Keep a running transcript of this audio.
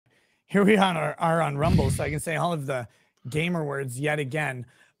here we are on Rumble, so I can say all of the gamer words yet again.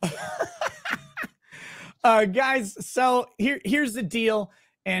 Guys, so here's the deal.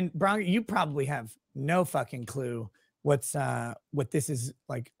 And Bronco, you probably have no fucking clue what this is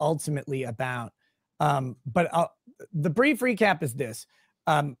like ultimately about. But the brief recap is this.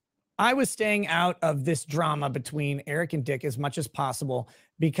 I was staying out of this drama between Eric and Dick as much as possible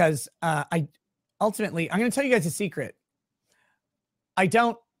because I'm going to tell you guys a secret. I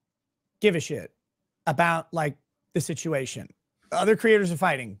don't give a shit about like the situation. Other creators are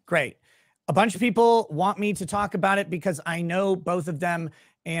fighting. Great. A bunch of people want me to talk about it because I know both of them,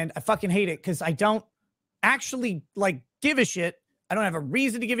 and I fucking hate it because I don't actually like give a shit. I don't have a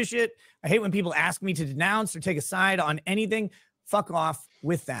reason to give a shit. I hate when people ask me to denounce or take a side on anything. Fuck off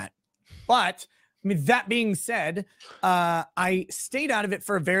with that. But I mean, that being said, I stayed out of it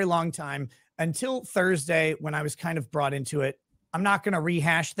for a very long time until Thursday when I was kind of brought into it. I'm not going to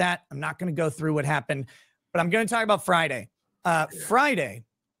rehash that. I'm not going to go through what happened, but I'm going to talk about Friday. Friday,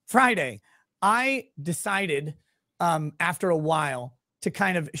 I decided after a while to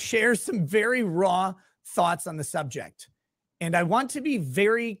kind of share some very raw thoughts on the subject. And I want to be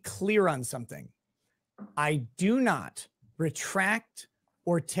very clear on something. I do not retract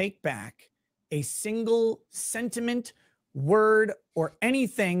or take back a single sentiment, word, or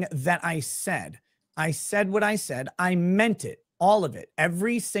anything that I said. I said what I said. I meant it, all of it,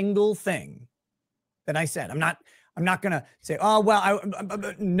 every single thing that I said. I'm not going to say, oh, well,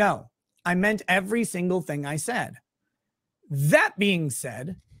 no, I meant every single thing I said. That being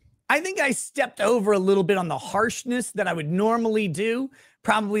said, I think I stepped over a little bit on the harshness that I would normally do,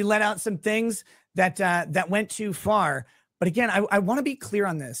 probably let out some things that went too far. But again, I want to be clear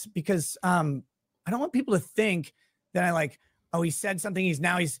on this because I don't want people to think that I like, oh, he said something.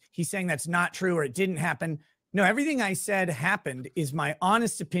 He's saying that's not true or it didn't happen. No, everything I said happened is my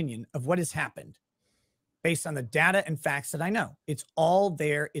honest opinion of what has happened based on the data and facts that I know. It's all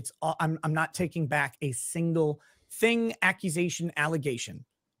there. It's all, I'm not taking back a single thing, accusation, allegation.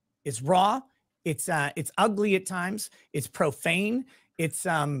 It's raw. It's ugly at times. It's profane. It's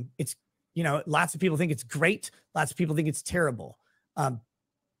you know, lots of people think it's great. Lots of people think it's terrible.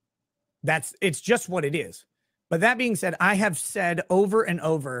 It's just what it is. But that being said, I have said over and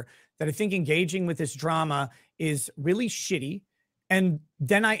over that I think engaging with this drama is really shitty. And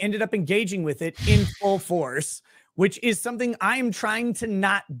then I ended up engaging with it in full force, which is something I am trying to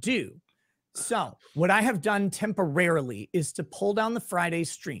not do. So what I have done temporarily is to pull down the Friday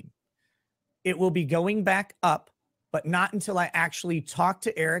stream. It will be going back up, but not until I actually talk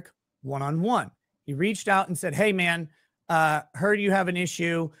to Eric one-on-one. He reached out and said, hey, man, heard you have an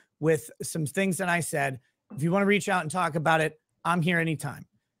issue with some things that I said. If you want to reach out and talk about it, I'm here anytime.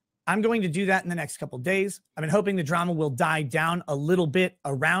 I'm going to do that in the next couple of days. I've been hoping the drama will die down a little bit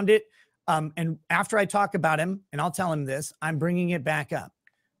around it. And after I talk about him, and I'll tell him this, I'm bringing it back up.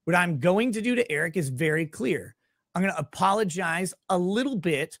 What I'm going to do to Eric is very clear. I'm going to apologize a little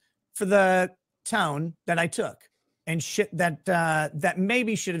bit for the tone that I took and shit that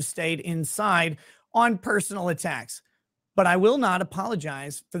maybe should have stayed inside on personal attacks. But I will not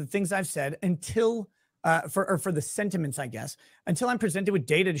apologize for the things I've said until for the sentiments, I guess, until I'm presented with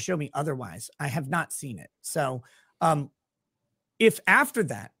data to show me otherwise. I have not seen it. So if after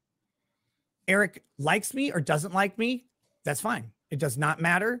that, Eric likes me or doesn't like me, that's fine. It does not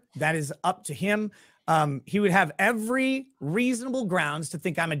matter. That is up to him. He would have every reasonable grounds to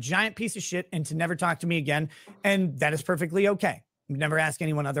think I'm a giant piece of shit and to never talk to me again. And that is perfectly okay. Never ask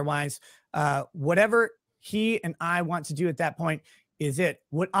anyone otherwise. Whatever he and I want to do at that point is it.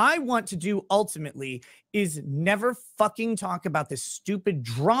 What I want to do ultimately is never fucking talk about this stupid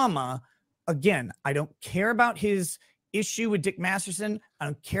drama again. I don't care about his issue with Dick Masterson. I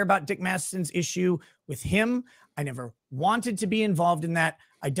don't care about Dick Masterson's issue with him. I never wanted to be involved in that.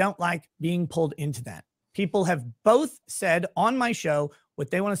 I don't like being pulled into that. People have both said on my show what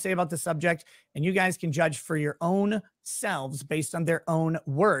they want to say about the subject, and you guys can judge for your own selves based on their own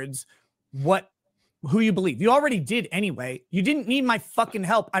words who you believe. You already did anyway. You didn't need my fucking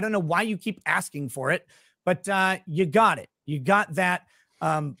help. I don't know why you keep asking for it, but you got it. You got that.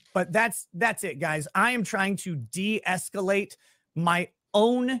 But that's it, guys. I am trying to de-escalate my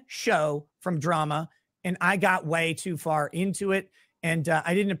own show from drama, and I got way too far into it, and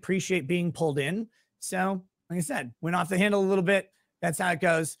I didn't appreciate being pulled in. So, like I said, went off the handle a little bit. That's how it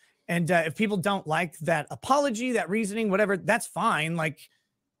goes. And if people don't like that apology, that reasoning, whatever, that's fine. Like,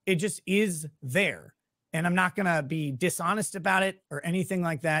 it just is there. And I'm not going to be dishonest about it or anything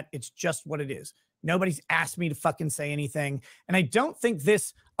like that. It's just what it is. Nobody's asked me to fucking say anything. And I don't think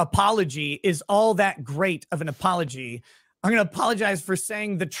this apology is all that great of an apology. I'm going to apologize for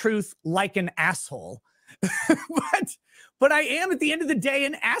saying the truth like an asshole. but I am at the end of the day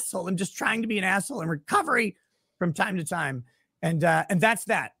an asshole. I'm just trying to be an asshole in recovery from time to time. And that's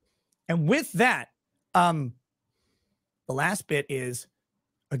that. And with that, the last bit is,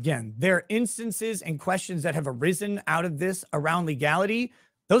 again, there are instances and questions that have arisen out of this around legality.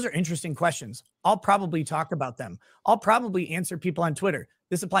 Those are interesting questions. I'll probably talk about them. I'll probably answer people on Twitter.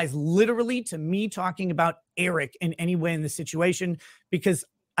 This applies literally to me talking about Eric in any way in the situation, because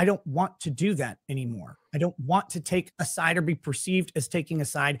I don't want to do that anymore. I don't want to take a side or be perceived as taking a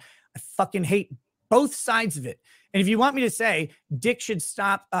side. I fucking hate both sides of it. And if you want me to say Dick should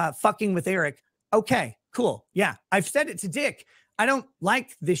stop fucking with Eric, okay, cool. Yeah, I've said it to Dick. I don't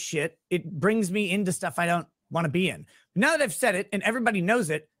like this shit. It brings me into stuff I don't want to be in. But now that I've said it and everybody knows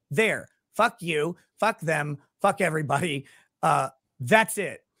it, there. Fuck you. Fuck them. Fuck everybody. That's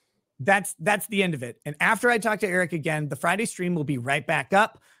it. That's the end of it. And after I talk to Eric again, the Friday stream will be right back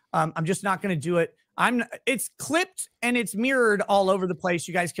up. I'm just not going to do it. It's clipped and it's mirrored all over the place.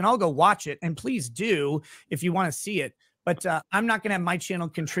 You guys can all go watch it, and please do if you want to see it. But I'm not going to have my channel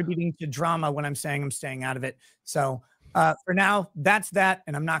contributing to drama when I'm saying I'm staying out of it. So for now, that's that.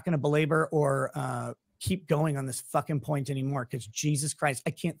 And I'm not going to belabor or keep going on this fucking point anymore, because Jesus Christ,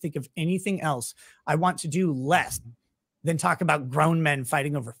 I can't think of anything else I want to do less than talk about grown men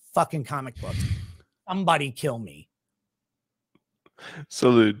fighting over fucking comic books. Somebody kill me.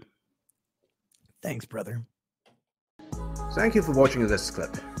 Salute. Thanks, brother. Thank you for watching this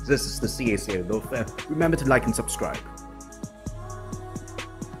clip. This is the CACA Loaf. Remember to like and subscribe.